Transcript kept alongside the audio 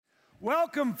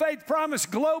Welcome, Faith Promise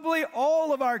globally.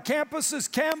 All of our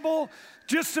campuses. Campbell,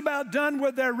 just about done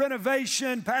with their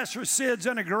renovation. Pastor Sid's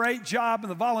done a great job,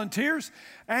 and the volunteers.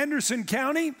 Anderson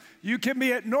County, you can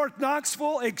be at North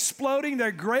Knoxville, exploding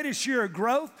their greatest year of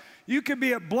growth. You could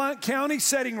be at Blount County,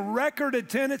 setting record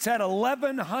attendance at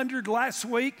 1,100 last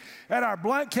week at our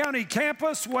Blount County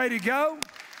campus. Way to go.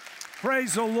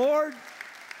 Praise the Lord.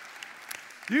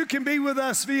 You can be with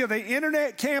us via the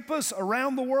internet campus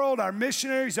around the world, our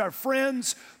missionaries, our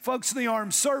friends, folks in the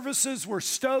armed services. We're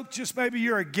stoked. Just maybe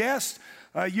you're a guest.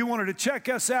 You wanted to check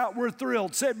us out. We're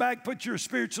thrilled. Sit back, put your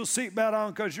spiritual seatbelt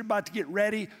on because you're about to get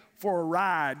ready for a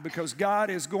ride because God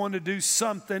is going to do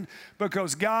something,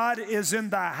 because God is in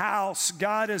the house.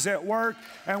 God is at work,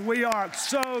 and we are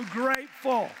so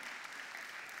grateful.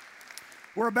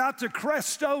 We're about to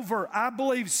crest over, I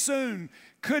believe soon,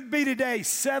 could be today,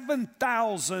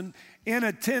 7,000 in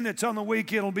attendance on the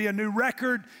week. It'll be a new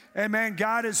record. And man,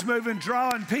 God is moving,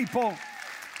 drawing people.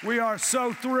 We are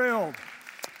so thrilled.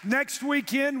 Next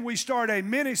weekend, we start a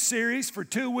mini-series for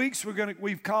 2 weeks.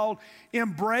 We've called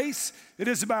Embrace. It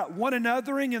is about one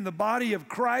anothering in the body of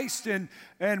Christ. And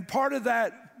part of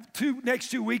that, next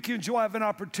 2 weekends, you'll have an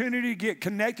opportunity to get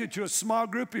connected to a small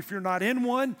group if you're not in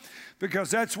one,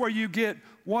 because that's where you get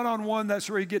one-on-one. That's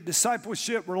where you get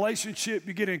discipleship, relationship,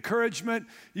 you get encouragement,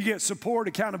 you get support,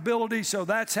 accountability. So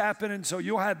that's happening. So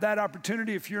you'll have that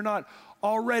opportunity if you're not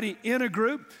already in a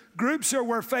group. Groups are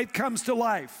where faith comes to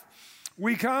life.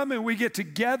 We come and we get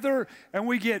together and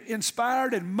we get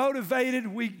inspired and motivated.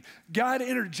 God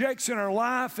interjects in our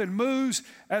life and moves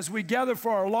as we gather for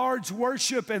our large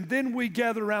worship, and then we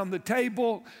gather around the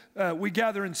table. We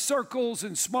gather in circles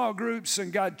and small groups,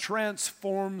 and God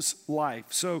transforms life.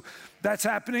 So that's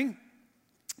happening.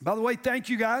 By the way, thank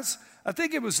you guys. I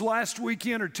think it was last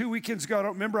weekend or 2 weekends ago. I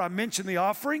don't remember. I mentioned the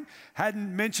offering.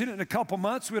 Hadn't mentioned it in a couple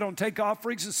months. We don't take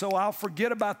offerings, and so I'll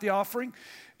forget about the offering.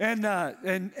 And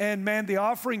man, the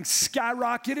offering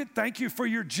skyrocketed. Thank you for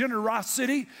your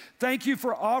generosity. Thank you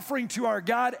for offering to our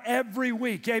God every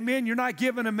week. Amen. You're not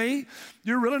giving to me.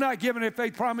 You're really not giving to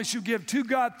Faith Promise. You give to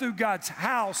God through God's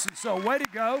house. And so way to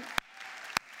go.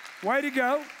 Way to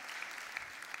go.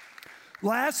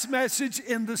 Last message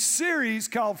in the series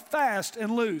called Fast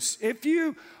and Loose. If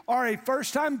you are a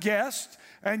first-time guest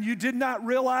and you did not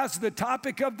realize the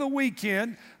topic of the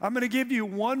weekend, I'm going to give you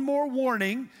one more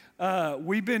warning.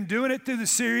 We've been doing it through the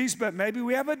series, but maybe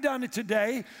we haven't done it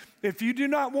today. If you do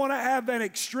not want to have an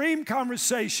extreme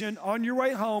conversation on your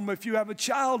way home, if you have a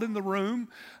child in the room,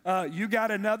 you got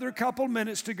another couple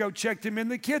minutes to go check them in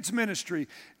the kids ministry.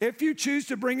 If you choose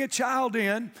to bring a child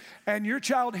in and your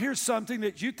child hears something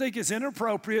that you think is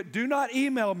inappropriate, do not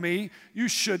email me. You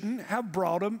shouldn't have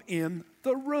brought them in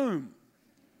the room.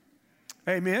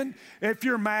 Amen. If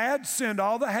you're mad, send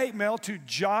all the hate mail to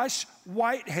Josh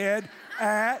Whitehead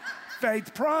at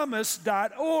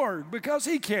faithpromise.org because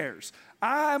he cares.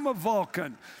 I'm a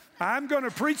Vulcan. I'm going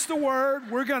to preach the word.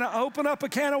 We're going to open up a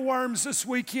can of worms this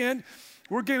weekend.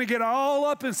 We're going to get all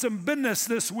up in some business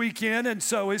this weekend, and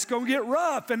so it's going to get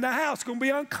rough in the house. It's going to be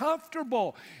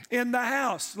uncomfortable in the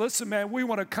house. Listen, man, we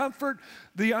want to comfort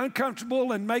the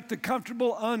uncomfortable and make the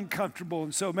comfortable uncomfortable,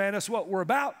 and so, man, that's what we're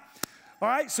about. All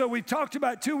right, so we talked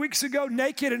about 2 weeks ago,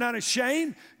 Naked and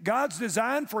Unashamed, God's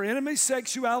design for intimacy,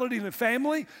 sexuality, and the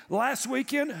family. Last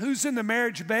weekend, Who's in the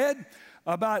Marriage Bed,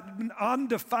 about not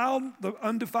defiling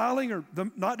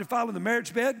the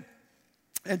marriage bed.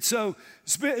 And so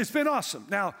it's been awesome.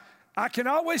 Now, I can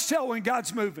always tell when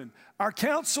God's moving. Our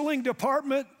counseling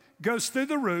department goes through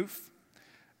the roof.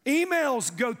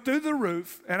 Emails go through the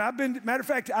roof. And matter of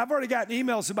fact, I've already gotten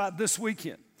emails about this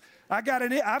weekend. I got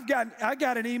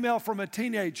an email from a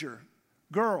teenager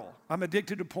girl. I'm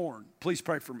addicted to porn. Please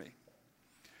pray for me.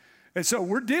 And so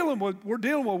we're dealing with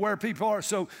where people are.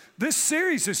 So this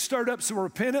series has stirred up some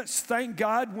repentance. Thank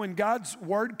God when God's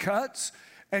word cuts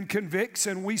and convicts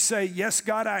and we say, yes,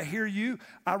 God, I hear you.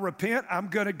 I repent. I'm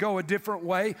going to go a different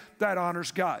way. That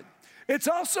honors God. It's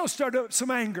also stirred up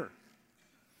some anger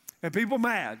and people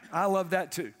mad. I love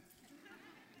that too.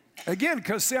 Again,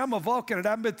 because see, I'm a Vulcan and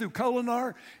I've been through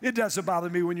Kolinar. It doesn't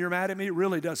bother me when you're mad at me. It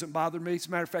really doesn't bother me. As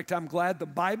a matter of fact, I'm glad the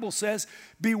Bible says,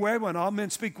 beware when all men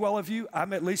speak well of you.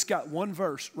 I've at least got one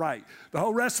verse right. The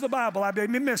whole rest of the Bible I've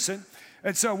been missing.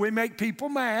 And so we make people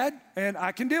mad, and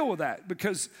I can deal with that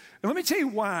because, and let me tell you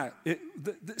why.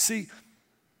 See,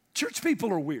 church people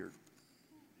are weird.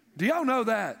 Do y'all know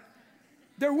that?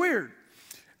 They're weird.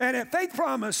 And at Faith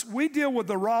Promise, we deal with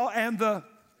the raw and the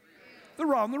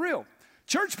raw and the real.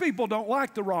 Church people don't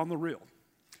like the raw and the real.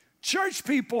 Church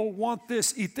people want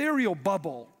this ethereal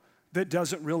bubble that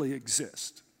doesn't really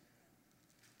exist.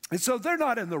 And so they're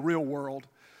not in the real world.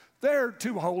 They're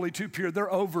too holy, too pure. They're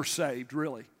oversaved,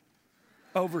 really.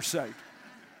 Oversaved.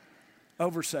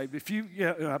 Oversaved. If you,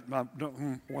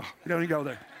 don't even go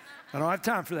there. I don't have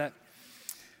time for that.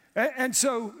 And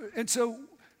so,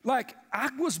 like, I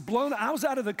was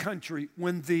out of the country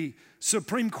when the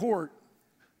Supreme Court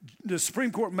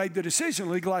made the decision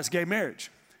to legalize gay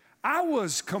marriage. I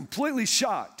was completely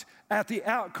shocked at the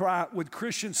outcry with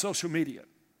Christian social media.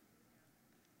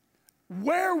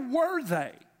 Where were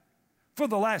they for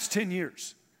the last 10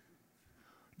 years?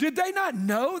 Did they not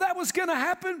know that was going to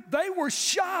happen? They were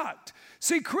shocked.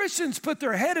 See, Christians put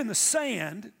their head in the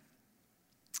sand.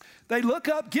 They look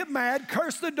up, get mad,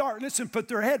 curse the darkness, and put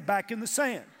their head back in the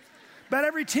sand. But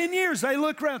every 10 years, they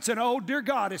look around and say, oh, dear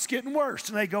God, it's getting worse,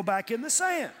 and they go back in the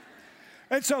sand.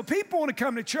 And so people want to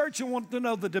come to church and want to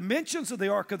know the dimensions of the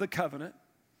Ark of the Covenant.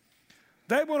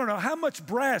 They want to know how much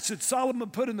brass did Solomon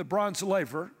put in the bronze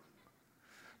laver.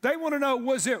 They want to know,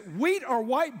 was it wheat or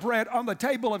white bread on the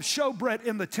table of showbread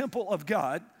in the temple of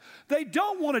God? They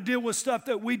don't want to deal with stuff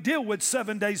that we deal with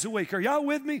 7 days a week. Are y'all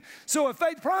with me? So at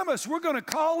Faith Promise, we're going to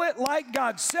call it like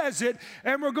God says it,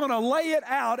 and we're going to lay it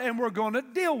out, and we're going to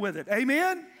deal with it.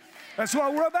 Amen? That's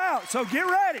what we're about. So get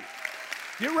ready.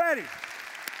 Get ready.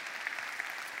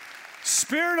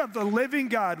 Spirit of the living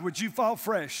God, would you fall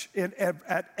fresh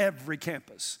at every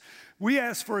campus? We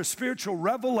ask for a spiritual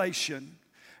revelation,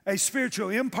 a spiritual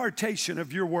impartation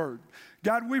of your word.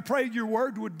 God, we pray your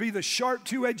word would be the sharp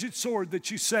two-edged sword that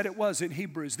you said it was in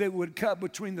Hebrews, that would cut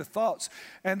between the thoughts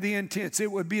and the intents.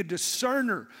 It would be a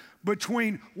discerner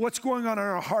between what's going on in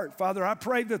our heart. Father, I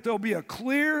pray that there'll be a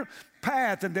clear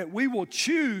path and that we will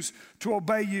choose to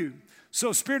obey you.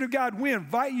 So, Spirit of God, we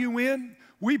invite you in.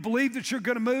 We believe that you're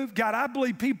going to move. God, I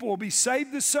believe people will be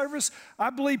saved this service.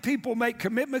 I believe people make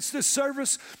commitments this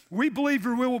service. We believe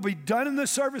your will be done in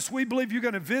this service. We believe you're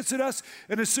going to visit us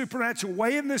in a supernatural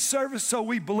way in this service. So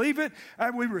we believe it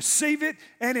and we receive it.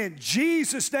 And in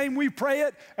Jesus' name we pray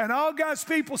it. And all God's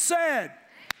people said,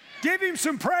 give him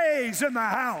some praise in the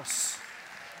house.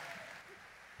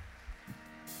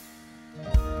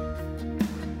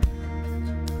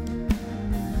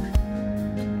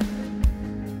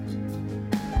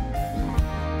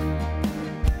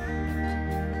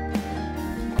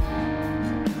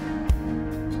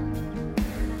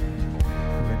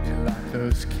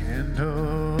 Those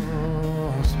candles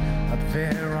up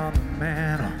there on the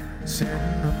mantle,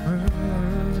 setting the mood.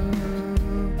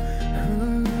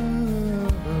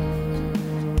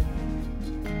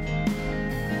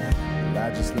 I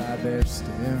just lie there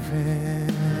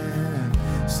staring,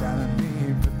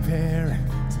 silently preparing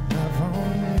to love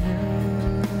on you.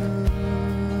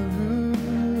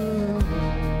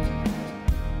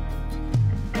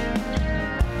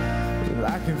 Well,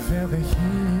 I can feel the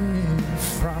heat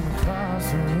from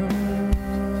across the room.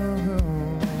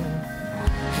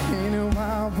 Ain't it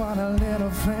wild what a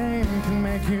little flame can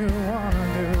make you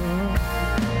wanna do?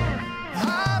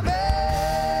 I bet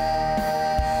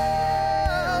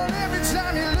every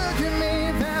time you look at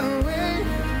me that way,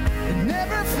 it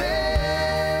never fails.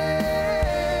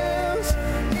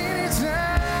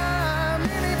 Anytime,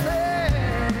 any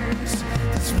place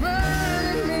that's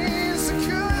burning me is the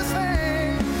coolest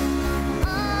thing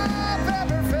I've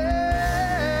ever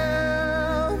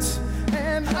felt.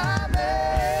 And I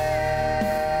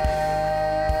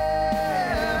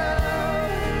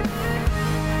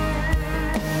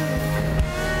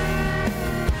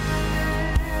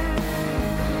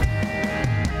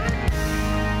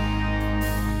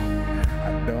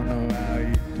don't know how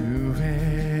you do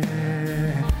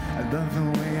it. I love the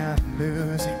way I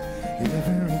lose it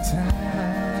every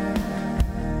time.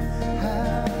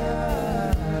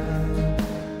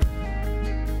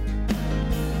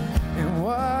 And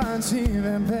what's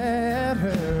even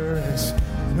better is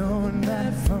knowing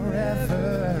that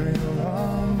forever you're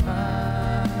all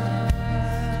mine.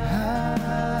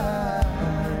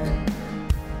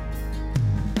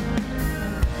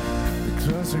 The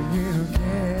closer you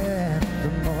get, the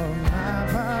more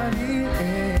my body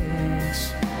aches.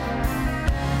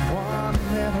 One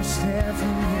little step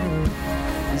from you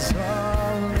is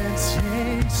all it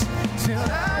takes till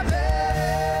I bet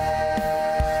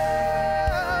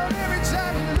every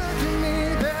time you look at me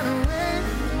that way,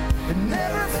 it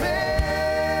never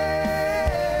fails.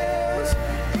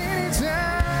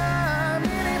 Anytime,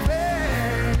 any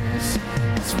place,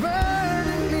 it's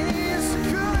burning me is the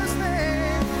coolest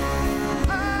thing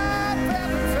I've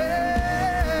ever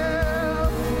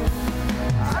felt.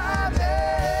 I bet.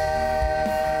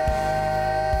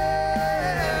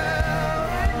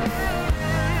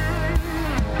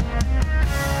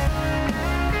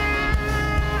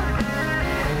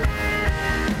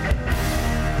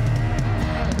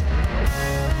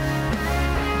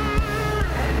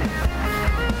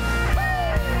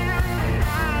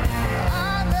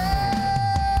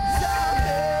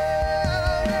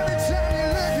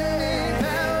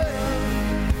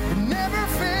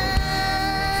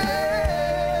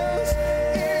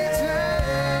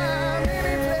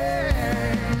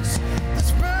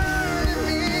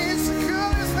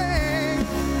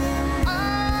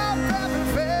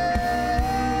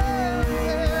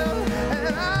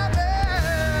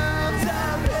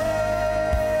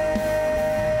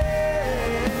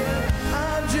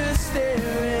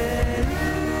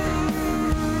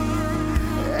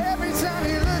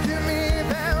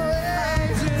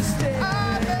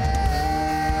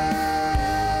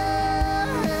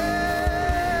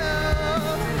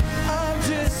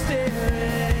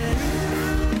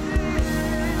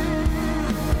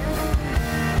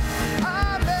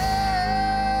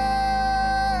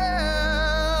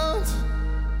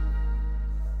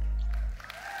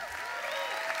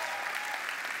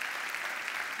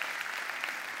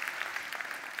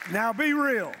 Now be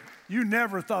real. You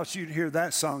never thought you'd hear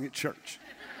that song at church.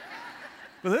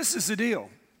 But this is the deal.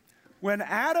 When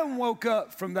Adam woke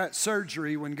up from that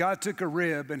surgery, when God took a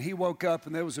rib and he woke up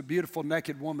and there was a beautiful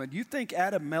naked woman, you think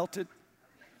Adam melted?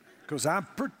 Because I'm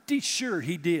pretty sure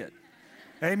he did.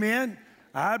 Amen?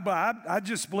 I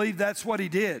just believe that's what he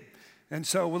did. And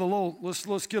so with a little,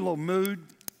 let's get a little mood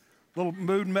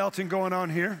melting going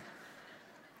on here.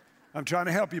 I'm trying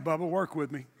to help you, Bubba. Work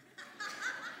with me.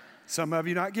 Some of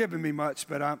you not giving me much,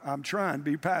 but I'm trying to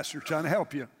be pastor, trying to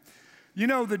help you. You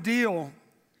know the deal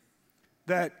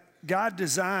that God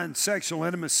designed sexual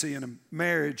intimacy in a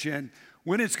marriage, and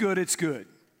when it's good, it's good.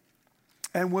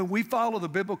 And when we follow the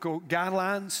biblical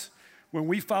guidelines, when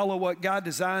we follow what God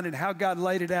designed and how God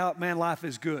laid it out, man, life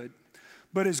is good.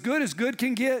 But as good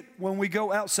can get, when we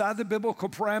go outside the biblical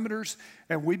parameters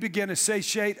and we begin to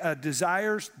satiate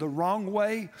desires the wrong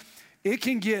way, it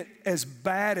can get as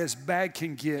bad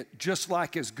can get, just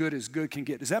like as good can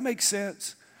get. Does that make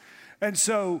sense? And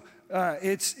so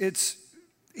it's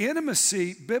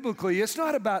intimacy, biblically, it's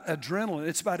not about adrenaline,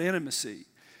 it's about intimacy.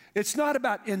 It's not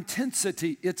about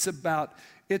intensity, it's about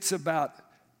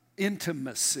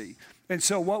intimacy. And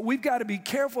so what we've got to be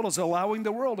careful is allowing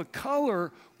the world to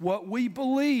color what we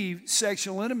believe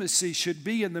sexual intimacy should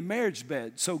be in the marriage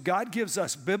bed. So God gives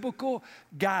us biblical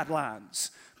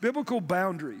guidelines, biblical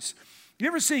boundaries. You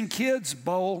ever seen kids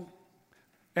bowl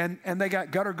and they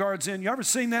got gutter guards in? You ever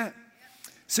seen that?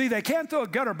 See, they can't throw a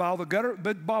gutter ball. The gutter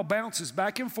ball bounces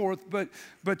back and forth,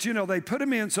 but you know, they put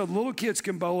them in so the little kids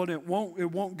can bowl and it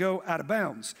won't go out of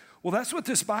bounds. Well, that's what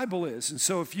this Bible is. And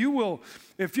so if you'll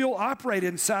operate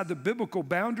inside the biblical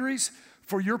boundaries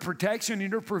for your protection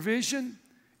and your provision,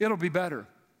 it'll be better.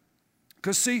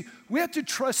 Because see, we have to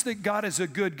trust that God is a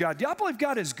good God. Do y'all believe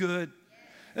God is good?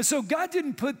 And so God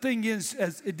didn't put things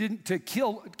as it didn't to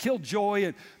kill joy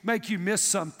and make you miss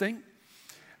something.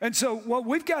 And so what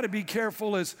we've got to be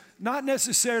careful is not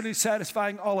necessarily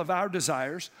satisfying all of our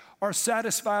desires or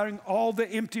satisfying all the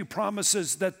empty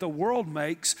promises that the world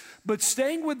makes, but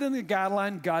staying within the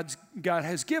guideline God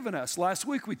has given us. Last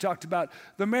week we talked about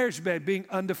the marriage bed being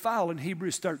undefiled in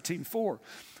Hebrews 13:4.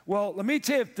 Well, let me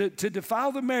tell you, to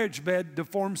defile the marriage bed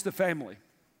deforms the family.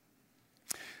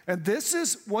 And this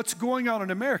is what's going on in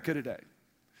America today.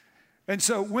 And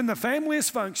so when the family is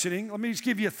functioning, let me just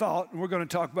give you a thought, and we're going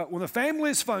to talk about when the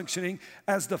family is functioning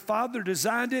as the Father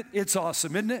designed it, it's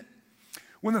awesome, isn't it?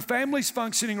 When the family's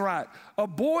functioning right. A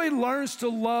boy learns to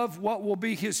love what will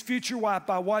be his future wife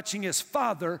by watching his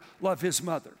father love his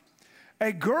mother.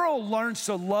 A girl learns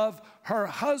to love her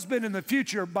husband in the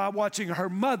future by watching her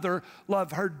mother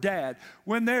love her dad.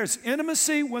 When there's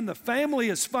intimacy, when the family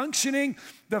is functioning,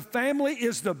 the family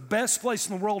is the best place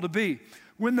in the world to be.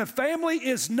 When the family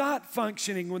is not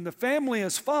functioning, when the family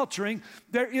is faltering,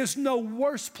 there is no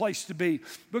worse place to be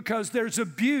because there's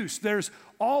abuse, there's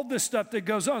all this stuff that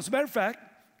goes on. As a matter of fact,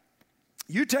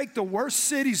 you take the worst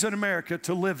cities in America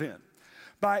to live in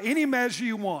by any measure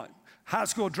you want. High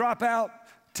school dropout,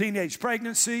 teenage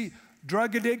pregnancy,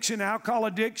 drug addiction, alcohol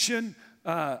addiction,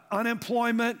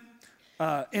 unemployment,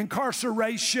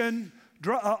 incarceration,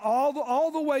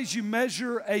 all the ways you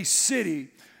measure a city.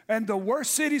 And the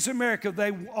worst cities in America,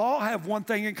 they all have one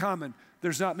thing in common.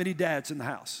 There's not many dads in the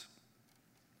house.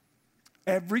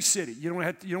 Every city. You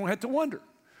don't have to wonder.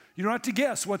 You don't have to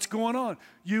guess what's going on.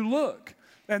 You look,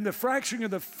 and the fracturing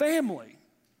of the family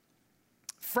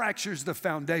fractures the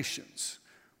foundations.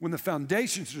 When the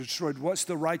foundations are destroyed, what's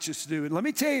the righteous do? And let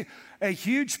me tell you, a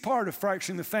huge part of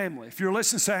fracturing the family, if you're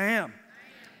listening, say, I am.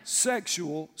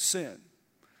 Sexual sin,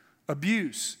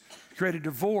 abuse. Created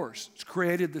divorce, it's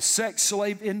created the sex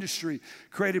slave industry,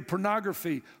 created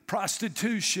pornography,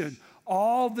 prostitution,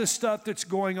 all the stuff that's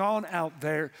going on out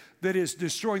there that is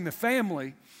destroying the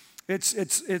family.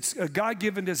 It's a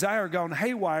God-given desire gone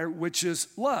haywire, which is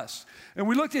lust. And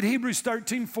we looked at Hebrews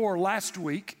 13:4 last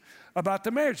week about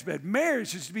the marriage bed.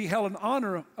 Marriage is to be held in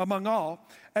honor among all,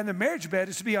 and the marriage bed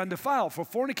is to be undefiled. For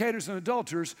fornicators and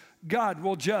adulterers, God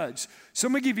will judge. So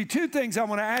I'm going to give you two things I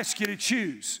want to ask you to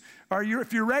choose.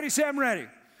 If you're ready, say I'm ready.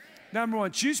 Number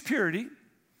one, choose purity,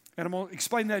 and I'm going to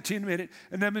explain that to you in a minute.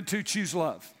 And number two, choose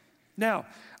love. Now,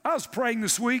 I was praying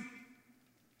this week,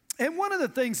 and one of the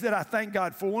things that I thank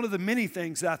God for, one of the many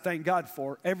things that I thank God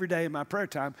for every day in my prayer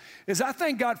time, is I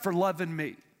thank God for loving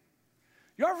me.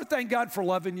 You ever thank God for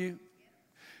loving you?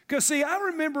 Because see, I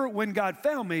remember when God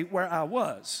found me where I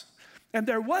was, and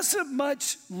there wasn't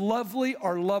much lovely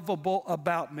or lovable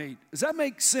about me. Does that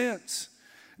make sense?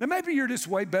 Now, maybe you're just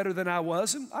way better than I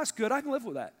was, and that's good. I can live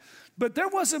with that. But there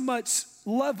wasn't much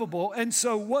lovable, and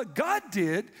so what God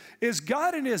did is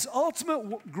God in His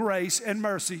ultimate grace and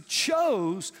mercy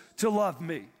chose to love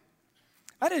me.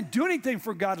 I didn't do anything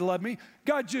for God to love me.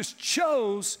 God just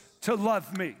chose to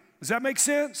love me. Does that make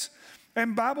sense?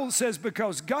 And the Bible says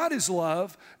because God is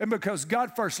love and because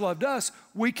God first loved us,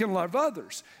 we can love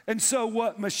others. And so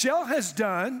what Michelle has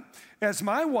done as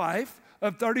my wife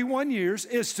of 31 years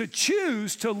is to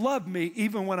choose to love me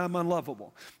even when I'm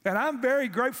unlovable. And I'm very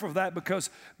grateful for that because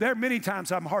there are many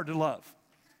times I'm hard to love.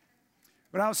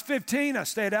 When I was 15, I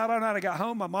stayed out all night. I got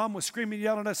home. My mom was screaming,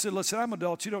 yelling. I said, listen, I'm an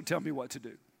adult. You don't tell me what to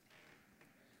do.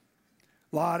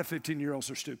 A lot of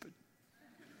 15-year-olds are stupid.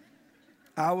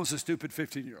 I was a stupid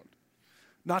 15-year-old.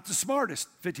 Not the smartest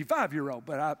 55-year-old,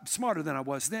 but I'm smarter than I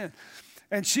was then.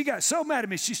 And she got so mad at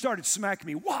me, she started smacking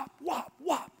me, whop, whop,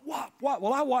 whop, whop, whop.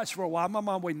 Well, I watched for a while. My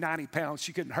mom weighed 90 pounds.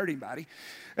 She couldn't hurt anybody.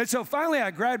 And so finally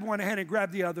I grabbed one hand and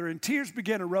grabbed the other, and tears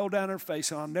began to roll down her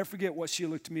face. And I'll never forget what she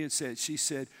looked at me and said. She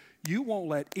said, you won't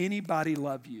let anybody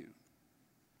love you.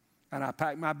 And I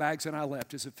packed my bags and I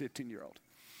left as a 15-year-old.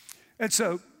 And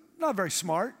so, not very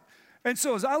smart. And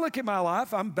so as I look at my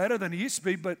life, I'm better than I used to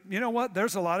be, but you know what?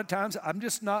 There's a lot of times I'm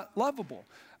just not lovable.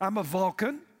 I'm a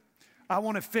Vulcan. I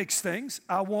want to fix things.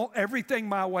 I want everything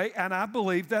my way, and I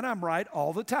believe that I'm right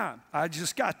all the time. I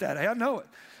just got that. I know it.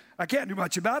 I can't do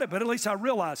much about it, but at least I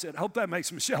realize it. I hope that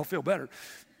makes Michelle feel better.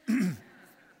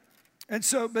 And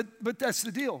so, but that's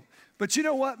the deal. But you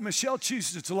know what? Michelle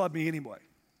chooses to love me anyway.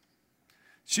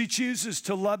 She chooses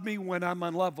to love me when I'm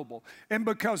unlovable. And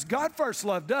because God first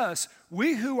loved us,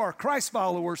 we who are Christ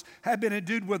followers have been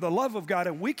endued with the love of God,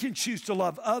 and we can choose to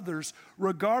love others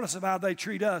regardless of how they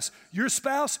treat us. Your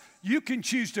spouse, you can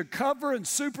choose to cover and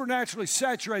supernaturally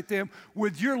saturate them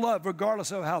with your love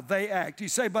regardless of how they act. You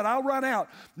say, but I'll run out.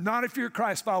 Not if you're a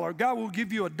Christ follower. God will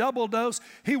give you a double dose.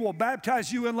 He will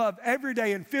baptize you in love every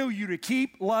day and fill you to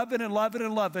keep loving and loving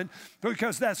and loving,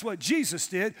 because that's what Jesus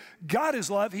did. God is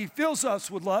love. He fills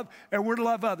us with love, and we're to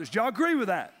love others. Do y'all agree with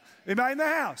that? Anybody in the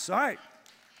house? All right.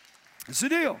 It's the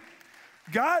deal.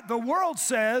 God, the world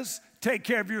says, take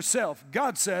care of yourself.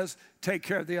 God says, take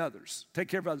care of the others. Take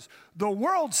care of others. The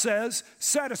world says,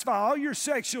 satisfy all your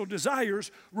sexual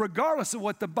desires regardless of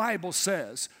what the Bible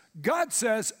says. God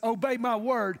says, obey my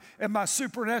word and my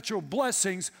supernatural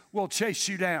blessings will chase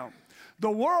you down.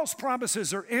 The world's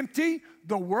promises are empty.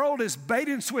 The world is bait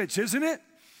and switch, isn't it?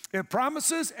 It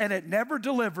promises and it never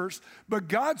delivers, but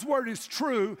God's word is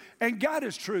true and God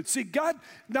is truth. See, God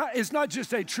is not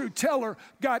just a true teller,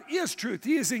 God is truth.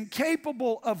 He is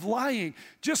incapable of lying.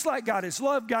 Just like God is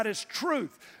love, God is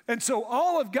truth. And so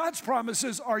all of God's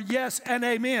promises are yes and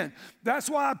amen. That's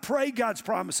why I pray God's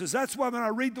promises. That's why when I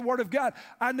read the word of God,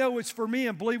 I know it's for me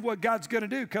and believe what God's going to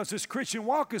do, because this Christian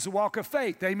walk is a walk of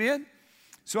faith. Amen?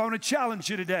 So I want to challenge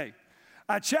you today.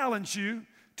 I challenge you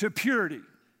to purity.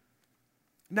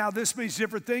 Now, this means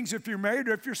different things if you're married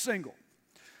or if you're single.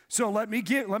 So let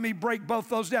me break both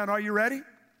those down. Are you ready?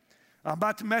 I'm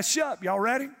about to mess you up. Y'all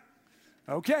ready?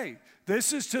 Okay.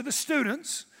 This is to the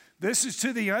students. This is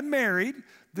to the unmarried.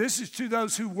 This is to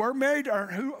those who were married or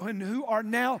who are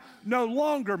now no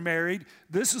longer married.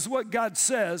 This is what God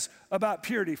says about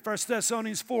purity. 1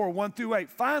 Thessalonians 4, 1 through 8.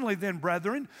 Finally then,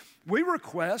 brethren, we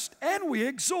request and we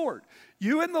exhort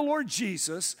you in the Lord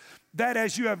Jesus, that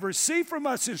as you have received from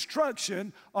us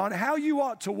instruction on how you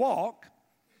ought to walk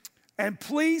and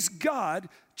please God,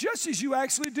 just as you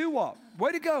actually do walk.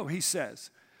 Way to go, he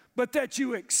says. But that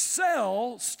you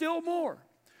excel still more.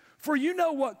 For you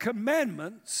know what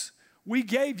commandments we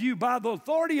gave you by the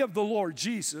authority of the Lord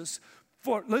Jesus.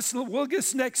 Listen, we'll get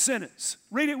this next sentence.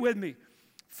 Read it with me.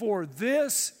 For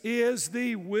this is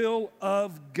the will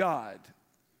of God.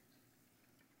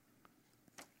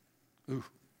 Ooh,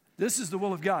 this is the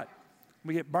will of God.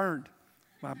 We get burned.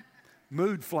 My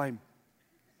mood flame.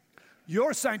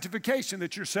 Your sanctification,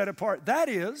 that you're set apart. That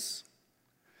is,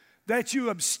 that you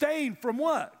abstain from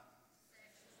what?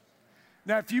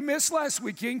 Now, if you missed last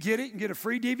weekend, get it and get a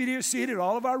free DVD or CD at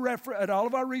all of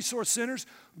our resource centers.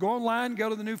 Go online, go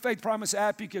to the New Faith Promise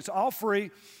app. It's all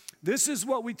free. This is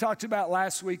what we talked about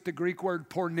last week, the Greek word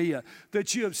porneia.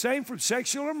 That you abstain from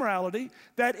sexual immorality,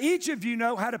 that each of you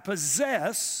know how to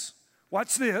possess,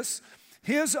 watch this,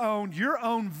 your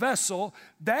own vessel.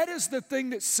 That is the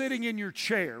thing that's sitting in your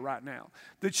chair right now.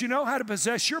 That you know how to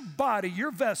possess your body,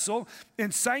 your vessel,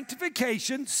 in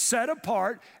sanctification, set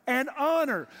apart, and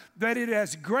honor. That it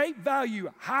has great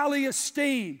value, highly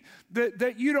esteemed.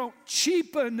 That you don't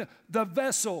cheapen the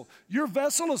vessel. Your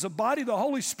vessel is a body of the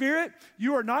Holy Spirit.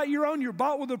 You are not your own. You're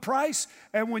bought with a price.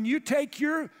 And when you take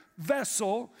your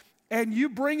vessel and you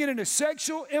bring it into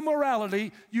sexual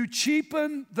immorality, you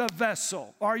cheapen the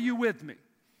vessel. Are you with me?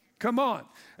 Come on.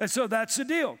 And so that's the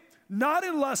deal. Not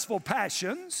in lustful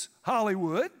passions,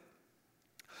 Hollywood,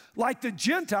 like the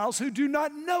Gentiles who do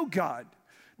not know God.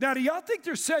 Now, do y'all think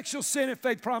there's sexual sin at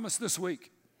Faith Promise this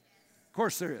week? Of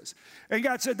course there is. And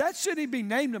God said that shouldn't even be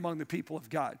named among the people of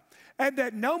God. And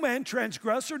that no man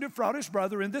transgress or defraud his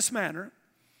brother in this manner,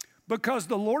 because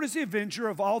the Lord is the avenger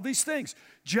of all these things.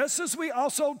 Just as we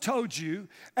also told you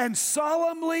and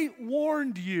solemnly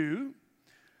warned you,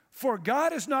 for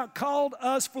God has not called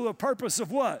us for the purpose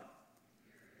of what?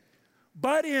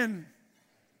 But in.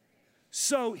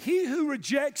 So he who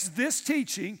rejects this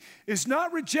teaching is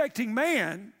not rejecting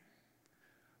man,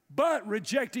 but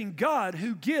rejecting God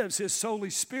who gives his Holy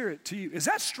Spirit to you. Is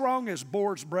that strong as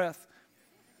boar's breath?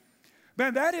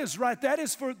 Man, that is right. That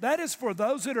is for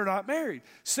those that are not married.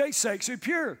 Stay sexually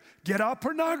pure. Get off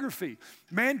pornography.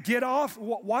 Man, get off,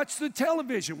 watch the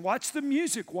television, watch the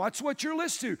music, watch what you're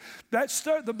listening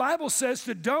to. The Bible says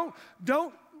that don't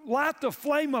light the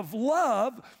flame of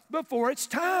love before it's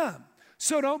time.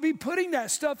 So don't be putting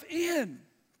that stuff in.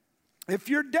 If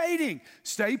you're dating,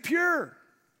 stay pure.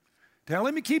 Tell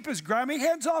him to keep his grimy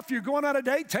hands off. You're going on a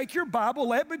date, take your Bible,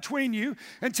 lay it between you,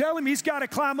 and tell him he's got to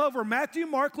climb over Matthew,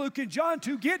 Mark, Luke, and John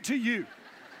to get to you.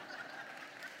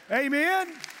 Amen?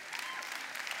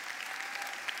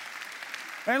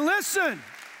 And listen,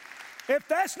 if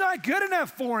that's not good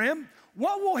enough for him,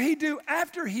 what will he do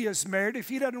after he is married if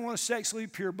he doesn't want to sexually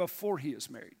pure before he is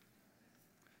married?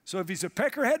 So if he's a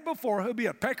peckerhead before, he'll be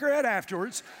a peckerhead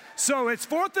afterwards. So it's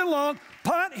fourth and long.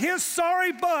 Punt his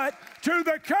sorry butt to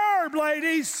the curb,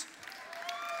 ladies.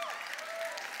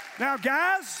 Now,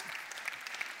 guys,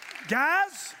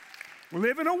 we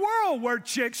live in a world where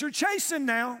chicks are chasing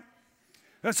now.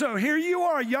 And so here you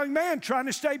are, a young man trying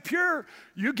to stay pure.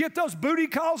 You get those booty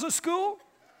calls at school?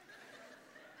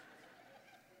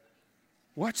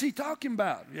 What's he talking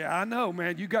about? Yeah, I know,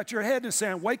 man. You got your head in the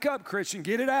sand. Wake up, Christian.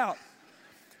 Get it out.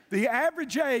 The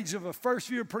average age of a first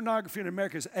view of pornography in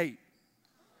America is 8.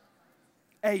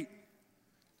 8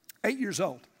 years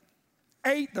old.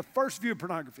 8, the first view of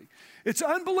pornography. It's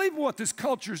unbelievable what this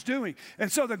culture is doing.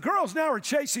 And so the girls now are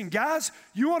chasing guys.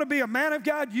 You want to be a man of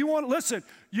God? Listen,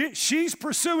 she's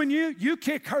pursuing you. You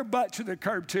kick her butt to the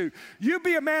curb too. You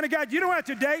be a man of God. You don't have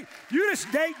to date. You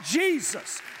just date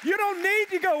Jesus. You don't need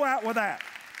to go out with that.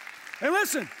 And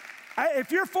listen,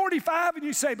 if you're 45 and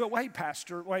you say, but wait,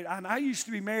 Pastor, wait, I used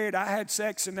to be married, I had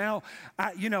sex, and now,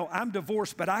 I'm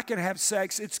divorced, but I can have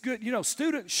sex. It's good.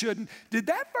 Students shouldn't. Did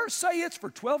that verse say it's for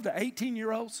 12 to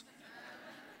 18-year-olds?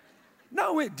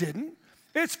 No, it didn't.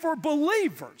 It's for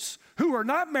believers who are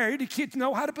not married to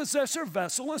know how to possess their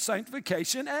vessel in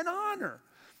sanctification and honor.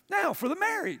 Now, for the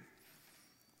married.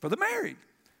 As a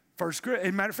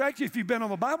matter of fact, if you've been on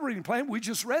the Bible reading plan, we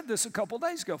just read this a couple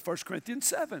days ago, 1 Corinthians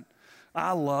 7.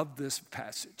 I love this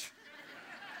passage.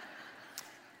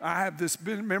 I have this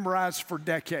been memorized for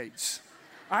decades.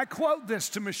 I quote this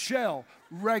to Michelle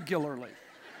regularly.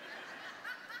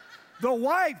 The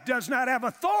wife does not have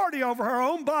authority over her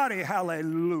own body.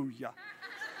 Hallelujah.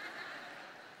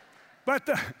 But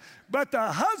the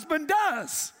husband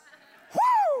does.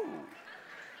 Woo!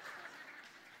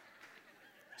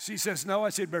 She says, no. I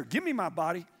said, better give me my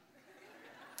body.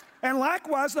 And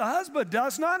likewise, the husband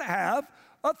does not have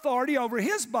authority over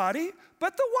his body,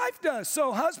 but the wife does.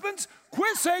 So husbands,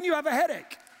 quit saying you have a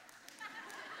headache.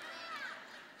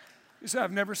 You say,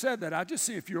 I've never said that. I just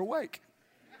see if you're awake.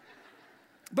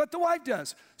 But the wife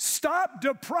does. Stop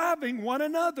depriving one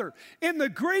another. In the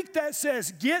Greek, that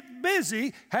says, get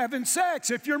busy having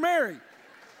sex if you're married.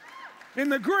 In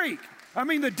the Greek. I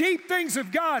mean, the deep things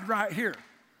of God right here.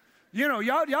 Y'all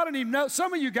don't even know.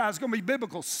 Some of you guys are going to be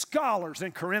biblical scholars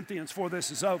in Corinthians before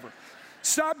this is over.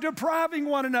 Stop depriving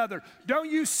one another. Don't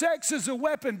use sex as a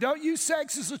weapon. Don't use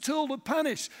sex as a tool to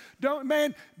punish.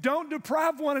 Don't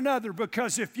deprive one another,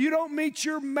 because if you don't meet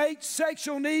your mate's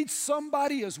sexual needs,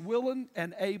 somebody is willing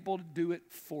and able to do it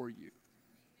for you.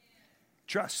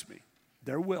 Trust me,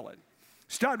 they're willing.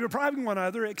 Stop depriving one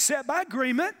another except by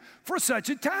agreement for such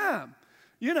a time.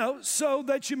 So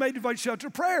that you may devote yourself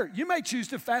to prayer. You may choose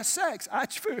to fast sex.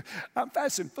 I'm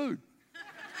fasting food.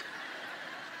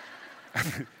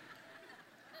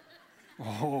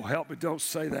 Oh, help me, don't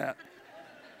say that.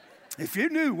 If you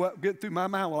knew what went through my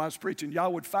mind while I was preaching,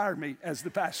 y'all would fire me as the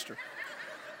pastor.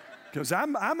 Because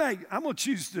I'm going to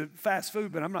choose to fast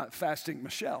food, but I'm not fasting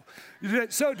Michelle.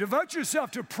 So devote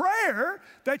yourself to prayer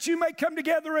that you may come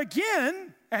together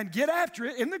again and get after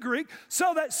it in the Greek,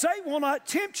 so that Satan will not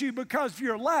tempt you because of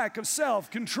your lack of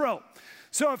self-control.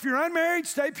 So if you're unmarried,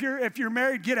 stay pure. If you're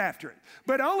married, get after it.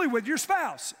 But only with your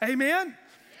spouse. Amen?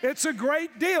 It's a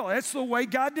great deal. It's the way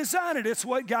God designed it. It's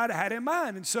what God had in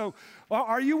mind. And so,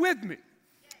 are you with me?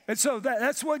 And so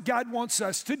that's what God wants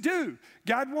us to do.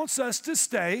 God wants us to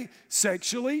stay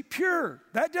sexually pure.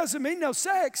 That doesn't mean no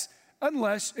sex.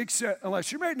 unless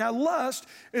you're married. Now, lust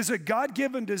is a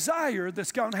God-given desire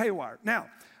that's gone haywire. Now,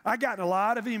 I gotten a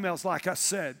lot of emails, like I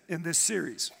said, in this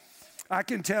series. I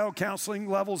can tell counseling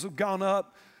levels have gone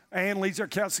up. Ann leads our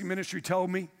counseling ministry, told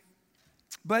me.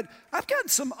 But I've gotten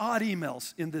some odd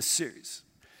emails in this series.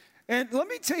 And let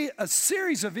me tell you a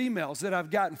series of emails that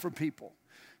I've gotten from people.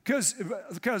 Because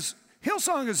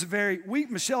Hillsong is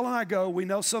Michelle and I go, we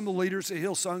know some of the leaders at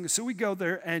Hillsong, so we go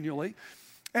there annually.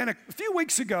 And a few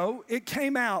weeks ago, it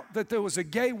came out that there was a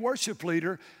gay worship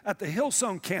leader at the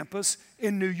Hillsong campus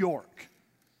in New York.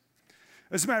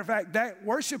 As a matter of fact, that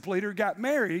worship leader got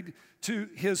married to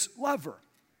his lover.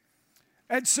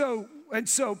 And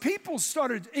so people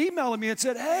started emailing me and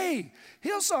said, hey,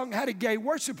 Hillsong had a gay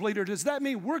worship leader. Does that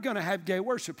mean we're going to have gay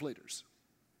worship leaders?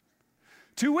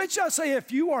 To which I say,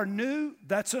 if you are new,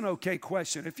 that's an okay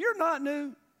question. If you're not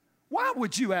new, why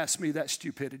would you ask me that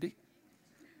stupidity?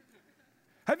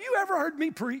 Have you ever heard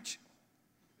me preach?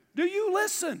 Do you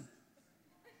listen?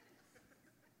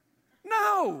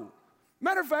 No.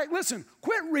 Matter of fact, listen,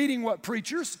 quit reading what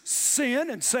preachers sin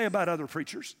and say about other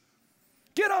preachers.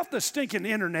 Get off the stinking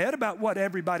internet about what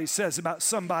everybody says about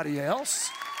somebody else.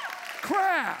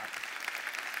 Crap.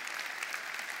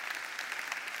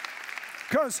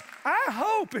 Because I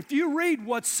hope if you read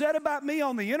what's said about me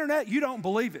on the internet, you don't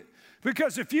believe it.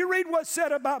 Because if you read what's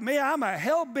said about me, I'm a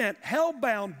hell-bent,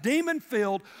 hell-bound,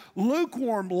 demon-filled,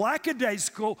 lukewarm,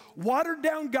 lackadaisical,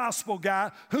 watered-down gospel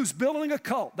guy who's building a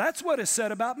cult. That's what is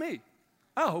said about me.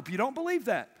 I hope you don't believe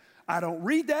that. I don't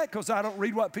read that because I don't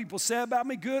read what people say about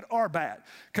me, good or bad.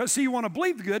 Because see, you want to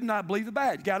believe the good and not believe the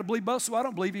bad. You got to believe both, so I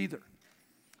don't believe either.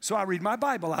 So I read my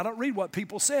Bible. I don't read what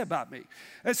people say about me.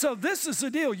 And so this is the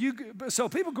deal. So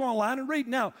people go online and read.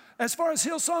 Now, as far as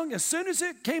Hillsong, as soon as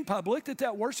it came public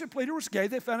that worship leader was gay,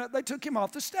 they found out they took him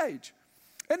off the stage.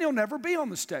 And he'll never be on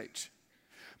the stage.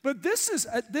 But this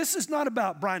is not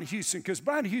about Brian Houston, because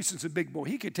Brian Houston's a big boy.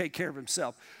 He could take care of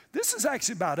himself. This is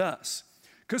actually about us.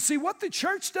 Because see, what the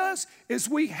church does is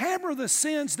we hammer the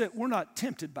sins that we're not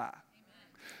tempted by.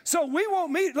 So we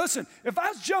won't meet. Listen, if I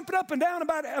was jumping up and down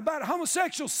about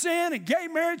homosexual sin and gay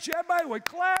marriage, everybody would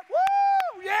clap.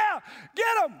 Woo! Yeah,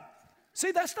 get them.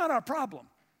 See, that's not our problem.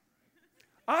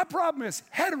 Our problem is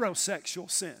heterosexual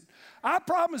sin. Our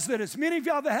problem is that as many of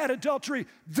y'all that had adultery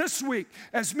this week,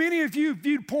 as many of you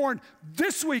viewed porn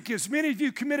this week, as many of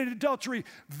you committed adultery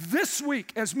this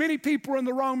week, as many people are in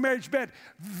the wrong marriage bed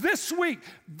this week,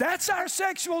 that's our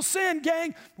sexual sin,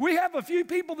 gang. We have a few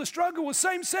people that struggle with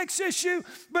same-sex issue,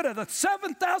 but of the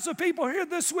 7,000 people here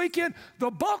this weekend, the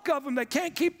bulk of them that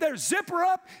can't keep their zipper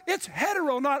up, it's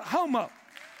hetero, not homo.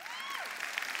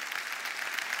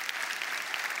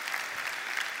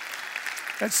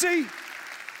 And see,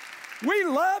 we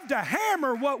love to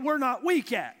hammer what we're not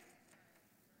weak at.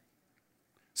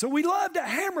 So we love to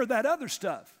hammer that other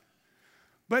stuff.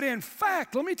 But in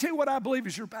fact, let me tell you what I believe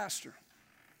as your pastor.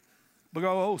 We'll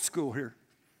go old school here.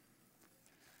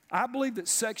 I believe that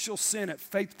sexual sin at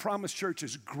Faith Promise Church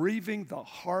is grieving the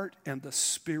heart and the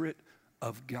spirit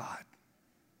of God.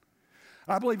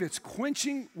 I believe it's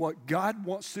quenching what God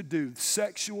wants to do.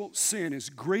 Sexual sin is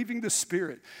grieving the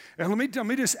Spirit. And let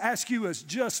me just ask you as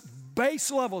just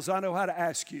base levels I know how to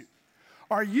ask you.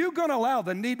 Are you going to allow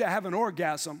the need to have an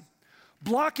orgasm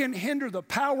block and hinder the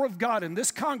power of God in this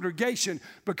congregation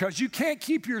because you can't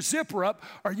keep your zipper up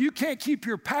or you can't keep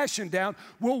your passion down?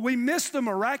 Will we miss the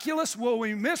miraculous? Will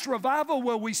we miss revival?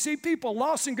 Will we see people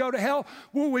lost and go to hell?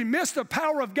 Will we miss the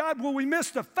power of God? Will we miss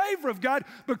the favor of God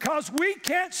because we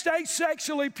can't stay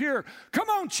sexually pure? Come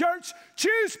on, church.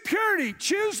 Choose purity.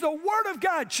 Choose the Word of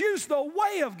God. Choose the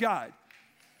way of God.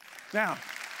 Now,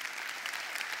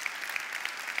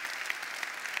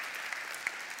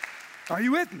 are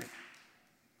you with me?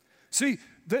 See,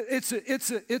 it's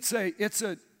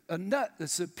a nut.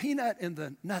 It's a peanut in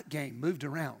the nut game moved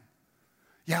around.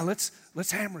 Yeah, let's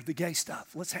hammer the gay stuff.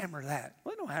 Let's hammer that.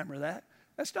 Well, don't hammer that.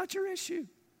 That's not your issue.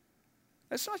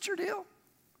 That's not your deal.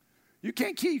 You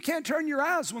can't turn your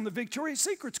eyes when the Victoria's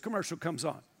Secrets commercial comes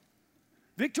on.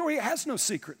 Victoria has no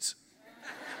secrets.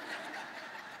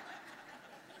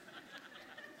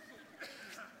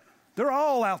 They're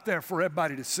all out there for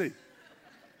everybody to see.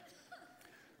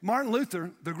 Martin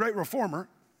Luther, the great reformer,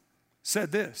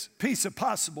 said this: peace is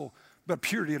possible, but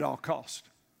purity at all cost.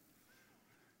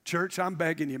 Church, I'm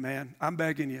begging you, man. I'm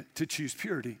begging you to choose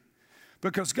purity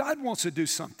because God wants to do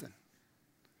something.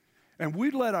 And we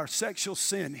let our sexual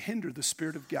sin hinder the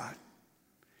Spirit of God,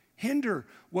 hinder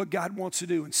what God wants to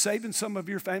do and saving some of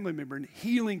your family members and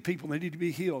healing people that need to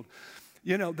be healed.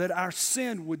 You know, that our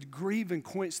sin would grieve and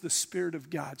quench the Spirit of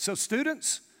God. So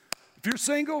students, If you're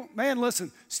single, man,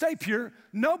 listen, stay pure.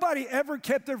 Nobody ever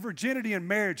kept their virginity in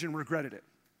marriage and regretted it.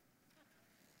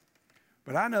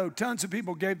 But I know tons of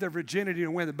people gave their virginity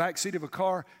and went in the back seat of a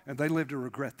car, and they lived to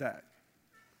regret that.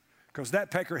 Because that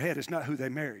peckerhead is not who they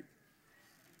married.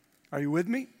 Are you with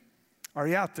me? Are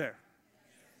you out there?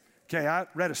 Okay, I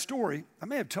read a story. I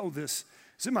may have told this.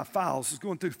 It's in my files. I was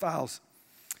going through files.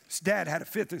 His dad had a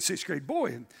 5th and 6th grade boy,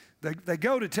 and they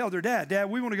go to tell their dad, Dad,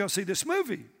 we want to go see this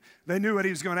movie. They knew what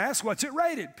he was going to ask. What's it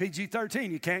rated? PG-13.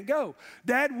 You can't go.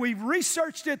 Dad, we've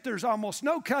researched it. There's almost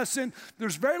no cussing.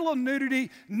 There's very little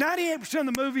nudity. 98% of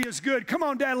the movie is good. Come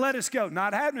on, Dad, let us go.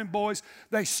 Not happening, boys.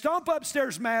 They stomp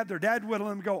upstairs mad. Their dad wouldn't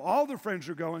let them go. All their friends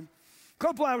are going. A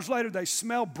couple hours later, they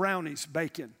smell brownies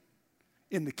baking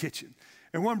in the kitchen.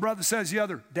 And one brother says to the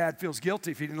other, Dad feels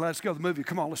guilty if he didn't let us go to the movie.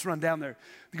 Come on, let's run down there.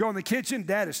 They go in the kitchen.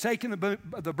 Dad is taking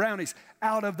the brownies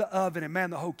out of the oven, and man,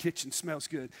 the whole kitchen smells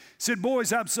good. He said,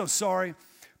 boys, I'm so sorry.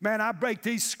 Man, I bake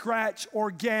these scratch,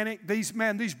 organic. These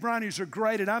brownies are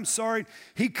great, and I'm sorry.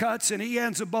 He cuts, and he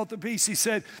ends them both a piece. He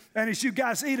said, and as you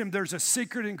guys eat them, there's a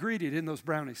secret ingredient in those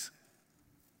brownies.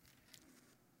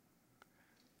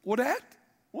 Well, Dad,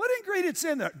 what ingredient's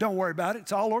in there? Don't worry about it.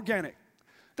 It's all organic.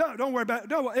 Don't worry about it.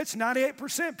 No, it's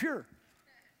 98% pure.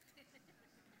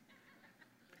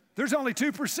 There's only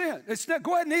 2%. It's not,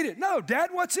 go ahead and eat it. No, Dad,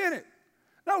 what's in it?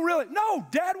 No, really. No,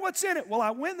 Dad, what's in it? Well,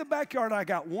 I went in the backyard and I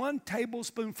got 1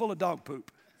 tablespoonful of dog poop.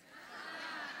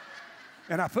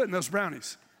 And I put in those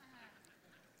brownies.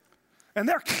 And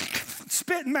they're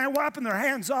spitting, man, wiping their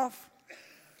hands off.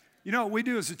 You know what we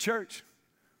do as a church?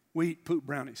 We eat poop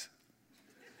brownies.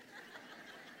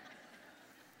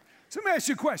 So let me ask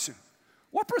you a question.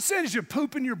 What percentage of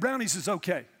poop in your brownies is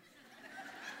okay?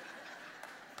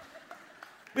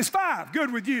 It's 5,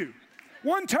 good with you.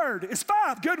 1 turd, it's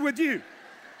 5, good with you.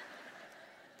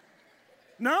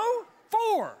 No?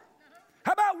 4.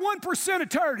 How about 1% of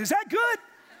turd? Is that good?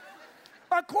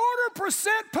 0.25%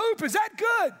 poop, is that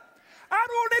good? I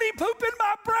don't want any poop in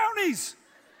my brownies.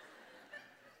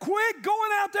 Quit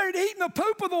going out there and eating the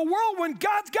poop of the world when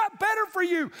God's got better for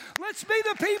you. Let's be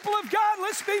the people of God.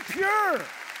 Let's be pure.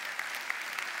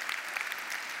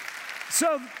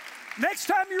 So next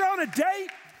time you're on a date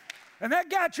and that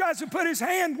guy tries to put his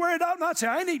hand where it ought not, say,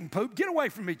 I ain't eating poop. Get away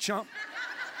from me, chump.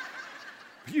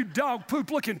 You dog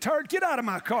poop looking turd, get out of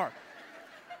my car.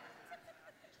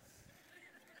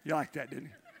 You like that,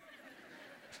 didn't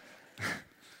you?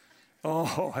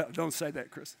 Oh, don't say that,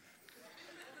 Chris.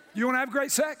 You want to have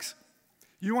great sex?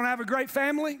 You want to have a great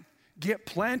family? Get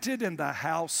planted in the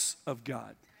house of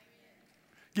God.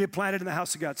 Get planted in the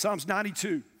house of God. Psalms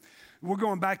 92. We're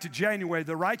going back to January.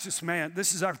 The righteous man,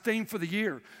 this is our theme for the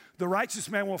year. The righteous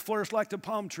man will flourish like the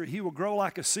palm tree. He will grow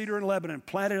like a cedar in Lebanon,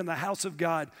 planted in the house of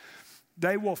God.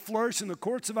 They will flourish in the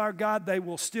courts of our God. They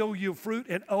will still yield fruit.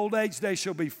 In old age, they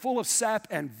shall be full of sap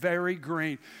and very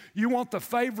green. You want the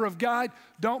favor of God?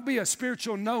 Don't be a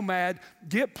spiritual nomad.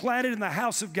 Get planted in the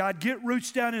house of God. Get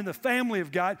roots down in the family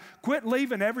of God. Quit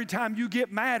leaving every time you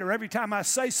get mad or every time I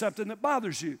say something that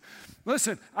bothers you.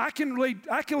 Listen, I can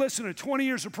listen to 20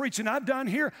 years of preaching I've done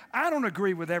here. I don't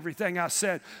agree with everything I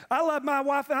said. I love my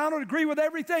wife, and I don't agree with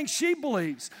everything she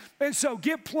believes. And so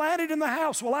get planted in the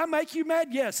house. Will I make you mad?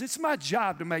 Yes, it's my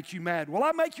job to make you mad. Will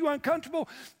I make you uncomfortable?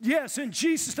 Yes, in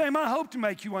Jesus' name, I hope to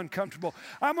make you uncomfortable.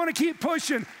 I'm going to keep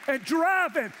pushing and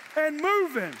driving and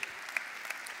moving.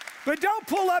 But don't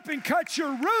pull up and cut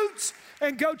your roots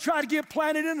and go try to get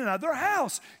planted in another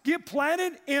house. Get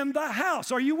planted in the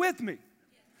house. Are you with me?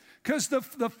 Because the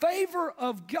favor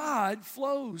of God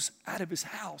flows out of his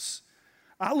house.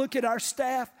 I look at our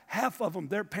staff, half of them,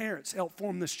 their parents helped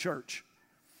form this church.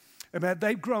 And man,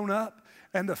 they've grown up,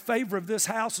 and the favor of this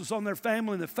house is on their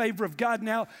family, and the favor of God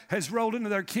now has rolled into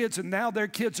their kids, and now their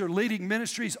kids are leading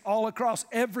ministries all across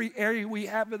every area we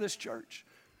have of this church.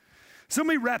 So let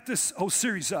me wrap this whole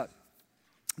series up.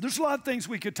 There's a lot of things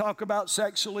we could talk about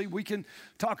sexually. We can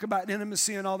talk about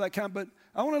intimacy and all that kind, but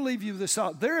I want to leave you with this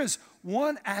thought. There is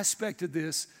one aspect of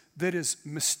this that is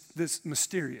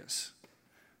mysterious,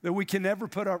 that we can never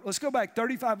put our, let's go back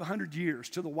 3,500 years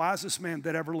to the wisest man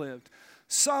that ever lived.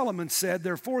 Solomon said,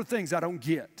 there are 4 things I don't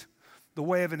get. The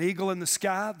way of an eagle in the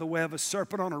sky, the way of a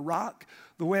serpent on a rock,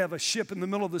 the way of a ship in the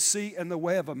middle of the sea, and the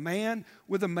way of a man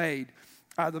with a maid.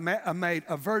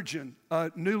 A virgin, a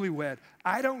newlywed.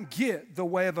 I don't get the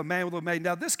way of a man with a maid.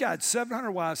 Now, this guy had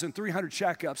 700 wives and 300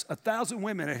 shack-ups, 1,000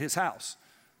 women at his house.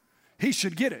 He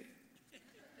should get it.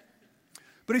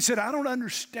 But he said, I don't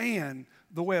understand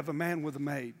the way of a man with a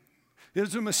maid.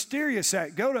 It's a mysterious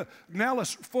act. Now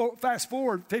let's fast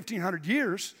forward 1,500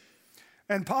 years,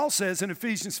 And Paul says in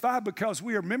Ephesians 5, because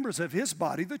we are members of his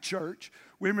body, the church,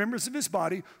 we're members of his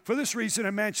body. For this reason,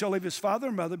 a man shall leave his father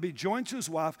and mother, be joined to his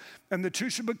wife, and the two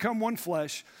shall become one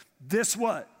flesh. This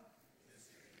what?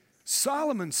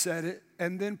 Solomon said it,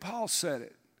 and then Paul said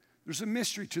it. There's a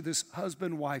mystery to this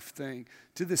husband-wife thing,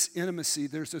 to this intimacy.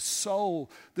 There's a soul,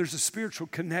 there's a spiritual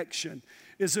connection.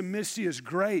 Is a mystery, is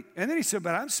great. And then he said,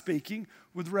 but I'm speaking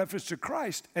with reference to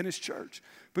Christ and his church.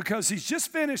 Because he's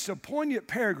just finished a poignant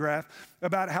paragraph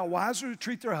about how wives are to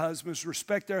treat their husbands,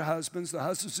 respect their husbands, the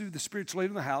husbands who are the spiritual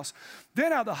leader in the house.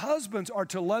 Then how the husbands are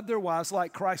to love their wives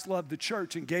like Christ loved the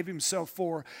church and gave himself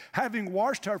for, having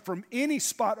washed her from any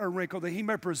spot or wrinkle, that he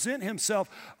may present himself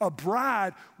a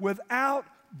bride without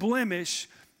blemish.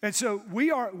 And so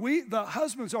the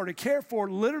husbands are to care for,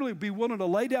 literally be willing to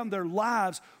lay down their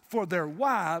lives for their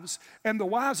wives, and the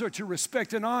wives are to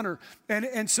respect and honor.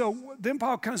 And so then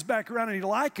Paul comes back around and he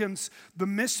likens the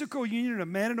mystical union of a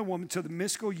man and a woman to the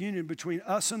mystical union between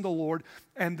us and the Lord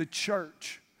and the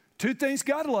church. Two things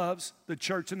God loves, the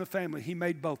church and the family. He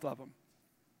made both of them.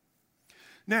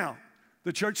 Now,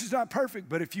 the church is not perfect,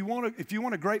 but if you want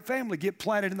a great family, get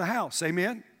planted in the house.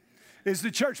 Amen? Is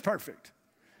the church perfect?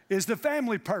 Is the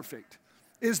family perfect?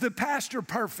 Is the pastor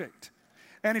perfect?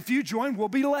 And if you join, we'll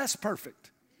be less perfect.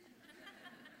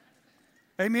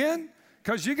 Amen?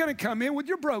 Because you're going to come in with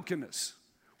your brokenness.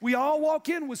 We all walk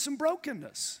in with some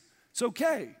brokenness. It's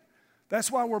okay. That's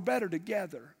why we're better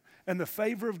together. And the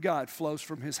favor of God flows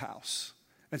from his house.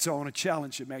 And so I want to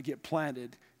challenge you, man, get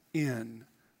planted in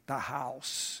the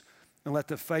house. And let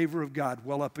the favor of God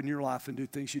well up in your life and do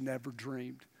things you never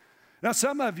dreamed. Now,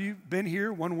 some of you have been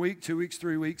here 1 week, 2 weeks,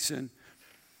 3 weeks, and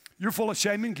you're full of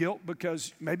shame and guilt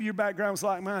because maybe your background was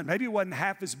like mine. Maybe it wasn't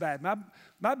half as bad.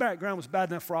 My background was bad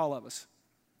enough for all of us.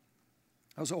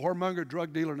 I was a whoremonger,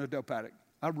 drug dealer, and a dope addict.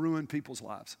 I ruined people's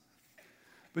lives.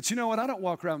 But you know what? I don't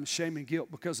walk around with shame and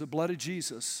guilt because the blood of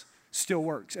Jesus still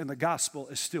works, and the gospel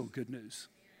is still good news.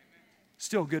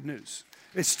 Still good news.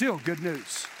 It's still good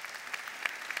news.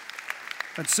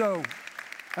 And so,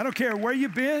 I don't care where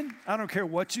you've been. I don't care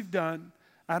what you've done.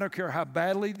 I don't care how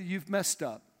badly you've messed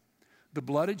up. The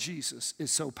blood of Jesus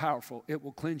is so powerful, it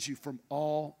will cleanse you from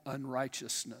all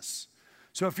unrighteousness.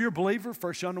 So if you're a believer,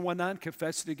 1 John 1:9,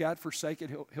 confess it to God, forsake it,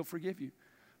 he'll forgive you.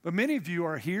 But many of you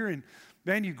are here and,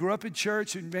 man, you grew up in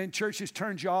church and, man, church has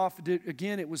turned you off.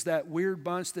 Again, it was that weird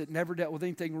bunch that never dealt with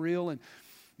anything real. And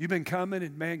you've been coming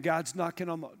and, man, God's knocking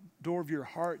on the door of your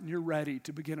heart and you're ready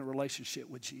to begin a relationship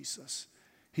with Jesus.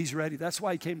 He's ready. That's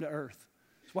why he came to earth.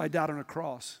 That's why he died on a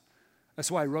cross.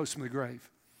 That's why he rose from the grave.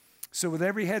 So with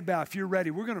every head bowed, if you're ready,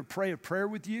 we're going to pray a prayer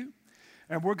with you.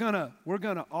 And we're going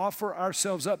to offer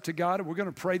ourselves up to God. And we're going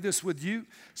to pray this with you.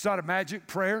 It's not a magic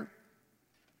prayer,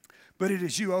 but it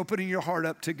is you opening your heart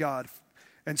up to God.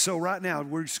 And so right now,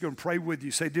 we're just going to pray with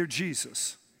you. Say, dear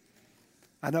Jesus,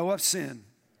 I know I've sinned.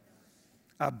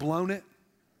 I've blown it.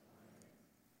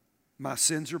 My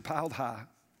sins are piled high.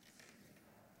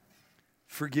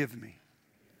 Forgive me.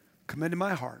 Come into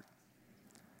my heart.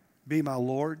 Be my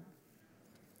Lord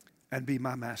and be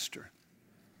my master.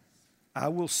 I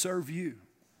will serve you.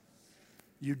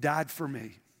 You died for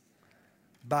me.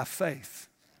 By faith,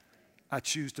 I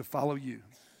choose to follow you.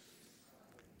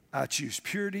 I choose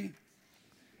purity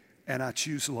and I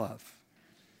choose love.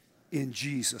 In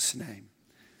Jesus' name.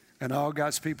 And all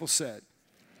God's people said,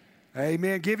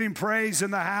 amen. Give him praise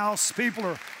in the house. People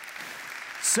are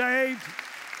saved.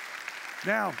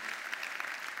 Now,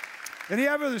 in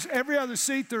every other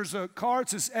seat, there's a card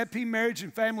that says EP Marriage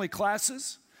and Family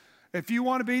Classes. If you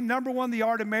want to be, number one, the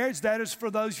art of marriage, that is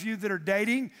for those of you that are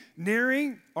dating,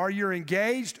 nearing, or you're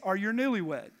engaged, or you're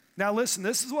newlywed. Now listen,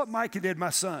 this is what Micah did, my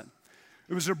son.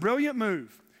 It was a brilliant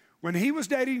move. When he was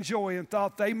dating Joy and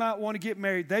thought they might want to get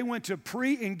married, they went to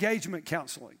pre-engagement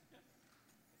counseling.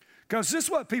 Because this is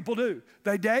what people do.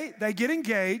 They date, they get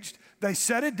engaged, they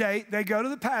set a date, they go to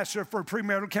the pastor for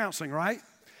premarital counseling, right?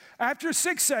 After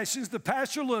 6 sessions, the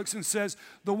pastor looks and says,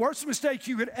 the worst mistake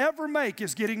you could ever make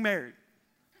is getting married.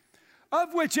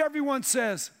 Of which everyone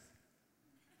says,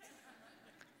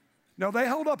 no, they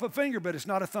hold up a finger, but it's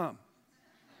not a thumb.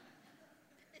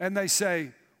 And they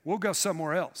say, we'll go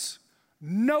somewhere else.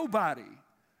 Nobody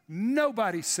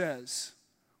says,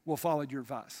 we'll follow your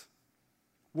advice.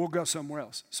 We'll go somewhere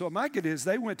else. So what Micah did is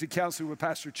they went to counseling with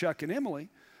Pastor Chuck and Emily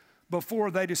before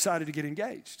they decided to get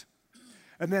engaged.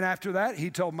 And then after that, he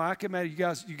told Micah, man,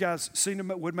 you guys seen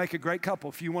them, would make a great couple.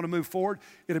 If you want to move forward,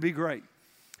 it'll be great.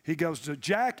 He goes to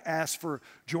Jack, asks for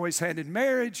Joy's hand in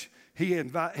marriage. He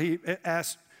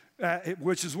asked,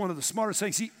 which is one of the smartest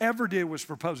things he ever did was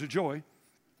propose to Joy.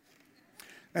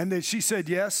 And then she said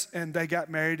yes, and they got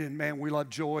married, and man, we love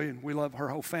Joy, and we love her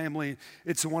whole family.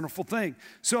 It's a wonderful thing.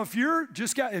 So if you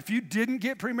didn't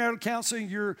get premarital counseling,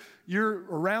 you're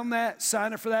around that,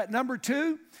 sign up for that. Number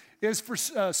 2 is for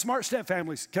smart step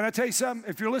families. Can I tell you something?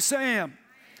 If you're listening, I am.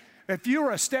 If you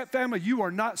are a step family, you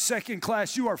are not second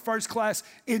class, you are first class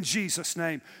in Jesus'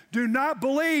 name. Do not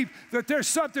believe that there's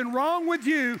something wrong with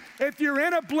you if you're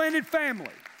in a blended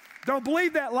family. Don't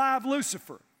believe that lie of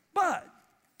Lucifer. But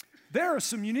there are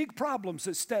some unique problems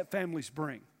that step families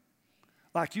bring.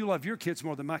 Like you love your kids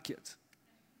more than my kids.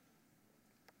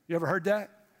 You ever heard that?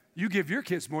 You give your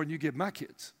kids more than you give my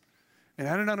kids.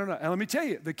 And no. And let me tell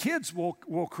you, the kids will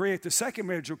create, the second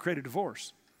marriage will create a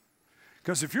divorce.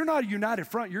 Because if you're not a united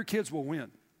front, your kids will win.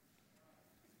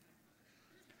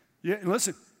 Yeah,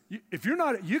 listen, if you're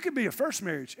not, you can be a first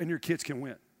marriage and your kids can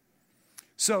win.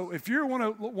 So if you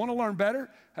want to learn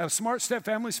better, have smart step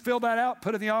families, fill that out,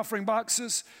 put it in the offering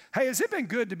boxes. Hey, has it been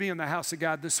good to be in the house of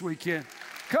God this weekend?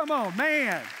 Come on,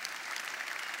 man.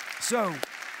 So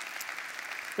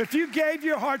if you gave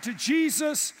your heart to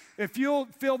Jesus, if you'll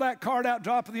fill that card out,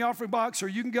 drop in the offering box, or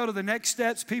you can go to the Next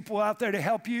Steps, people out there to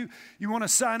help you. You want to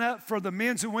sign up for the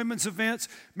men's and women's events,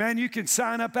 man, you can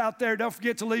sign up out there. Don't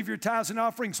forget to leave your tithes and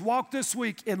offerings. Walk this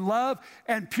week in love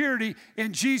and purity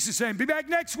in Jesus' name. Be back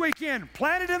next weekend,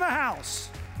 planted in the house.